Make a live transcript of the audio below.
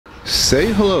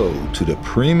Say hello to the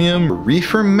premium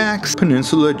REEFER Max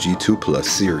Peninsula G2+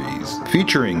 series,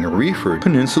 featuring REEFER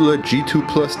Peninsula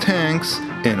G2+ tanks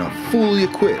in a fully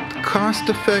equipped,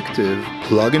 cost-effective,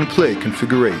 plug-and-play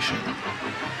configuration.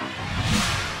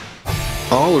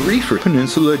 All REEFER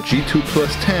Peninsula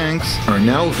G2+ tanks are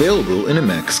now available in a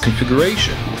max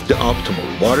configuration with the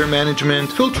optimal water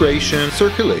management, filtration,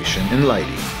 circulation, and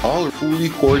lighting. All are fully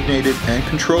coordinated and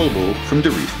controllable from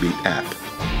the REEFER app.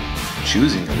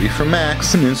 Choosing a REEFER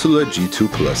Max Peninsula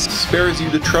G2+ spares you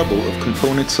the trouble of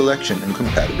component selection and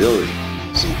compatibility.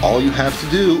 So all you have to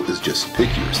do is just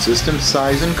pick your system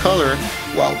size and color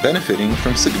while benefiting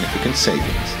from significant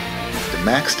savings. The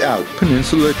maxed out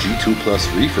Peninsula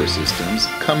G2+ REEFER systems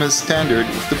come as standard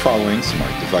with the following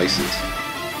smart devices.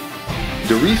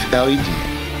 The REEF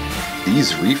LED.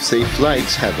 These reef-safe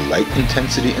lights have a light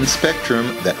intensity and spectrum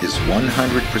that is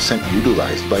 100%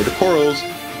 utilized by the corals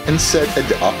and set at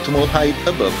the optimal height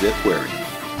above the aquarium.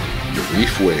 The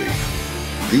Reef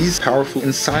Wave. These powerful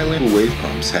and silent wave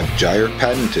pumps have Gyre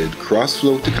patented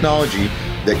cross-flow technology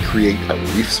that create a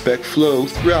reef-spec flow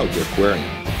throughout the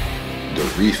aquarium.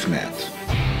 The Reef Mat.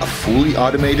 A fully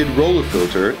automated roller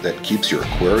filter that keeps your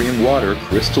aquarium water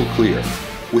crystal clear,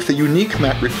 with a unique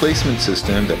mat replacement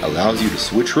system that allows you to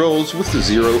switch roles with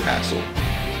zero hassle.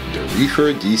 The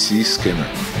REEFER DC Skimmer.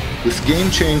 With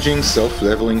game-changing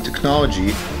self-leveling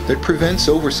technology that prevents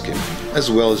overskimming, as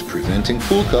well as preventing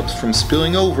full cups from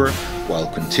spilling over while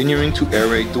continuing to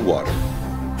aerate the water.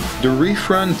 The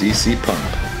ReefRun DC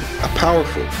Pump, a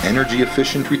powerful,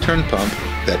 energy-efficient return pump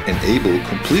that enable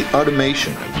complete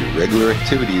automation of your regular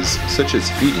activities such as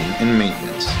feeding and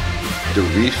maintenance. The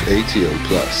Reef ATO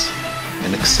Plus,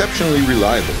 an exceptionally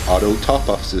reliable auto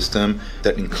top-off system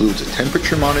that includes a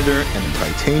temperature monitor and a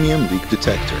titanium leak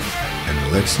detector.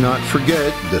 And let's not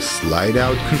forget the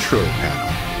slide-out control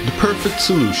panel, the perfect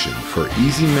solution for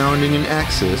easy mounting and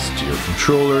access to your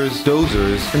controllers,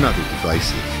 dozers, and other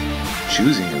devices.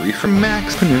 Choosing a REEFER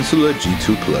Max Peninsula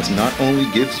G2+ not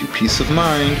only gives you peace of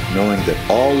mind knowing that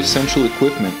all essential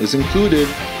equipment is included,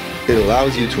 it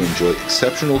allows you to enjoy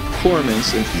exceptional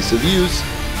performance and ease of use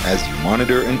as you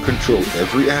monitor and control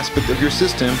every aspect of your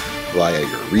system via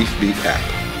your REEFER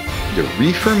app. The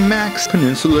REEFER Max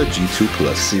Peninsula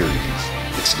G2+ series.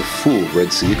 It's the full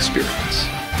Red Sea experience.